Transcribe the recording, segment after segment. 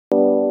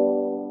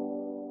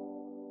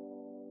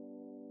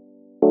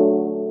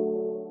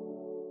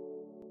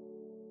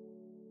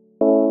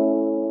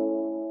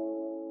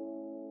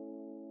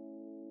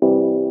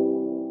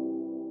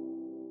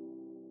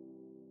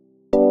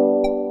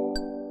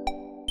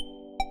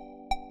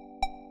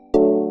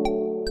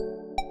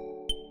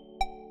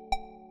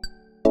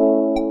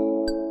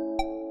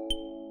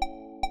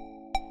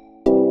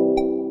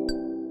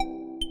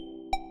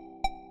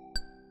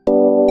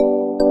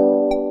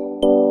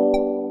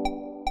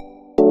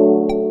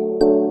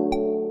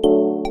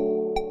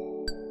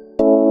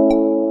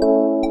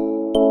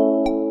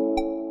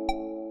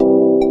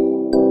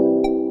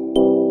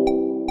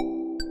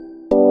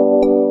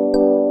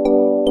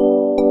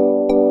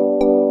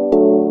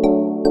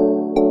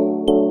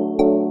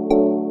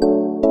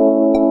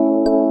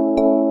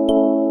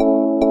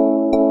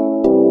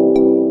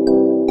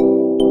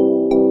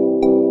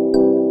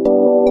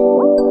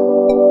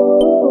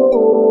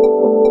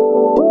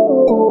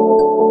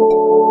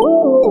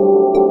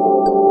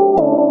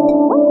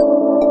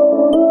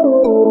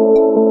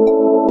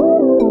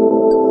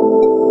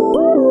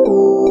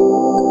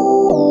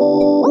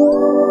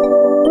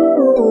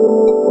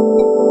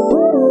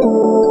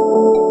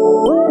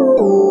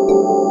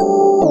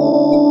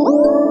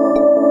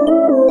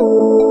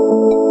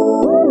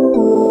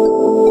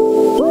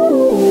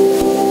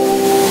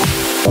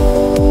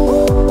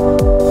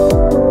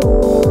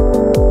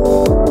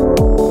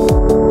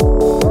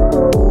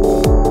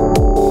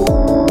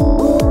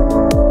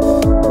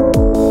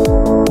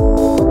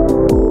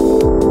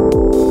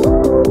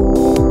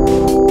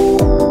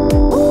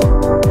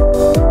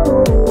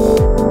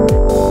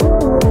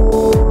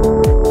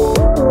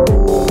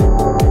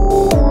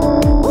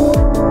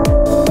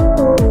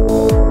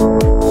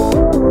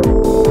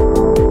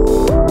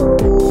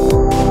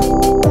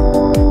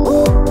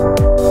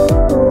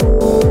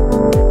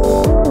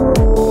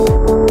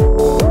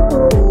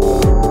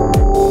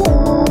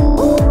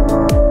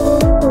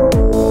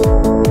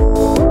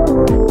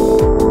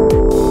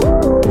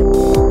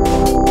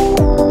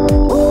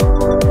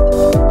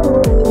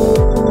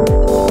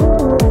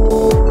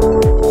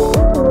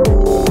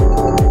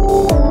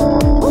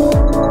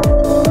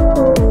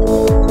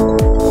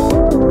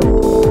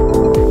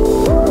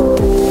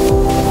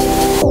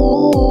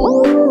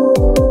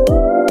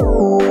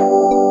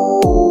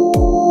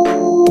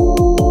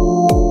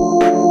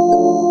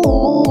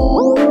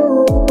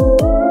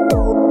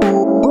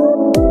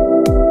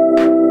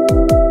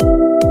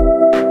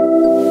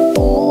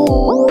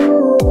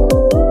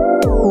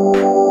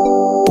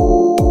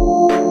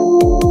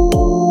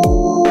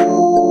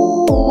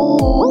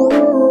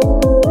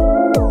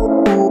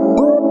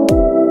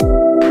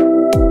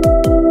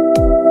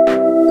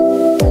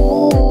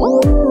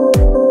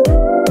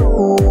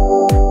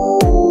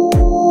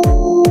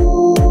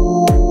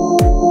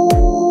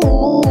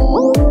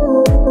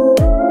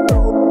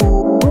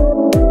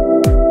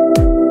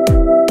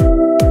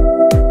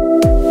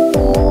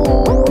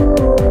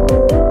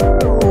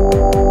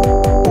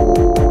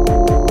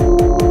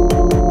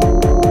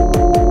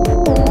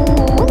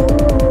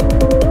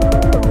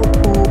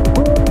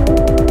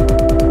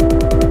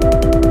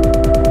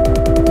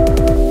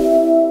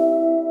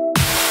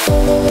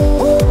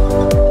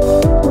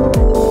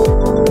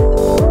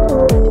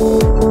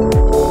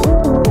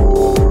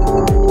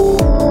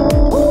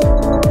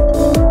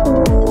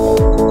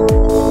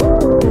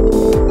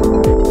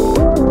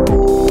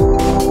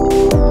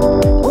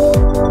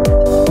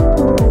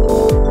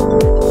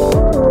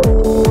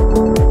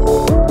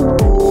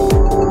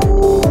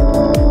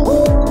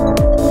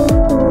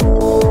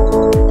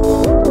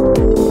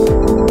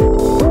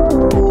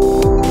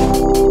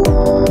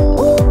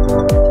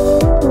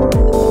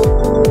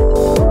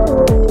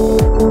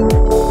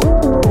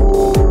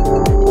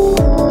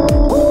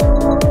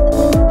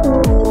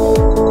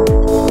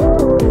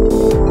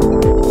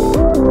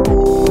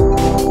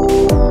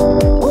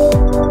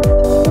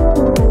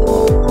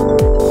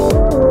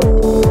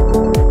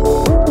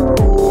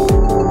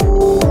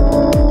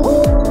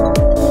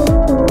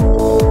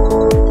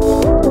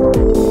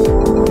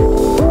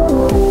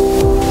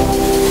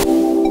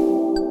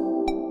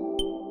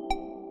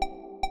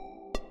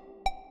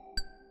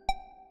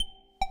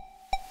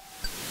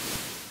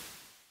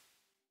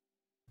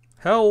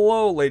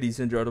Hello ladies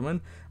and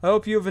gentlemen, I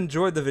hope you have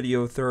enjoyed the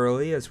video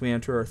thoroughly as we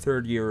enter our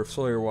third year of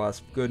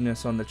SlayerWasp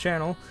goodness on the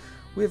channel.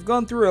 We have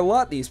gone through a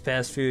lot these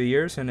past few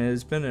years and it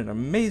has been an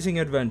amazing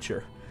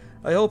adventure.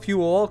 I hope you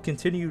will all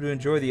continue to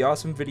enjoy the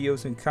awesome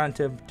videos and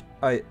content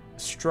I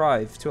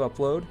strive to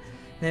upload,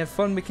 and have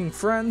fun making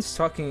friends,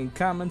 talking in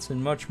comments,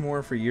 and much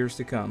more for years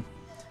to come.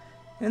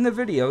 In the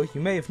video, you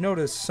may have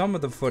noticed some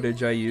of the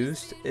footage I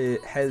used.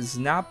 It has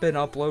not been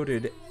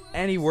uploaded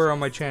anywhere on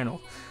my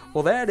channel.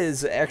 Well, that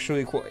is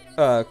actually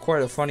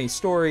quite a funny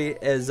story,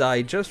 as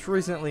I just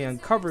recently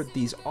uncovered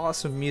these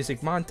awesome music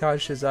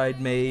montages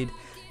I'd made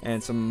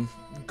and some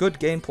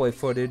good gameplay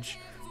footage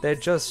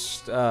that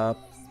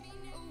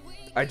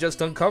I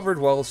just uncovered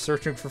while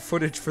searching for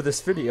footage for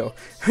this video.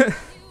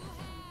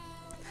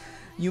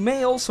 You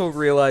may also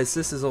realize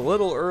this is a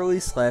little early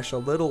 / a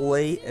little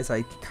late, as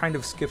I kind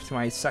of skipped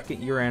my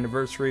second year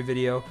anniversary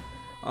video.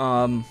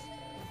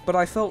 But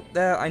I felt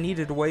that I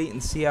needed to wait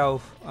and see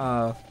how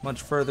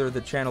much further the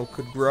channel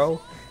could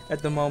grow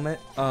at the moment.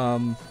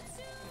 But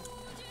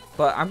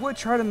I'm going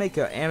to try to make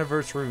an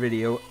anniversary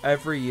video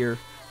every year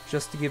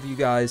just to give you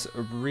guys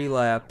a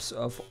relapse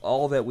of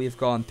all that we've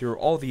gone through,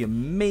 all the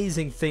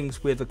amazing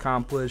things we've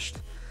accomplished.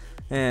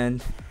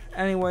 And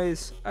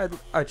anyways,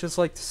 I'd just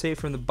like to say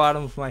from the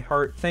bottom of my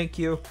heart, thank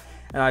you.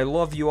 And I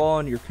love you all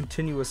and your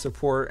continuous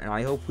support, and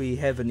I hope we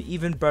have an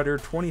even better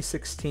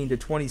 2016 to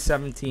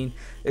 2017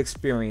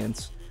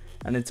 experience.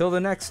 And until the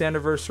next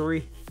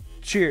anniversary,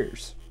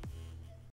 cheers!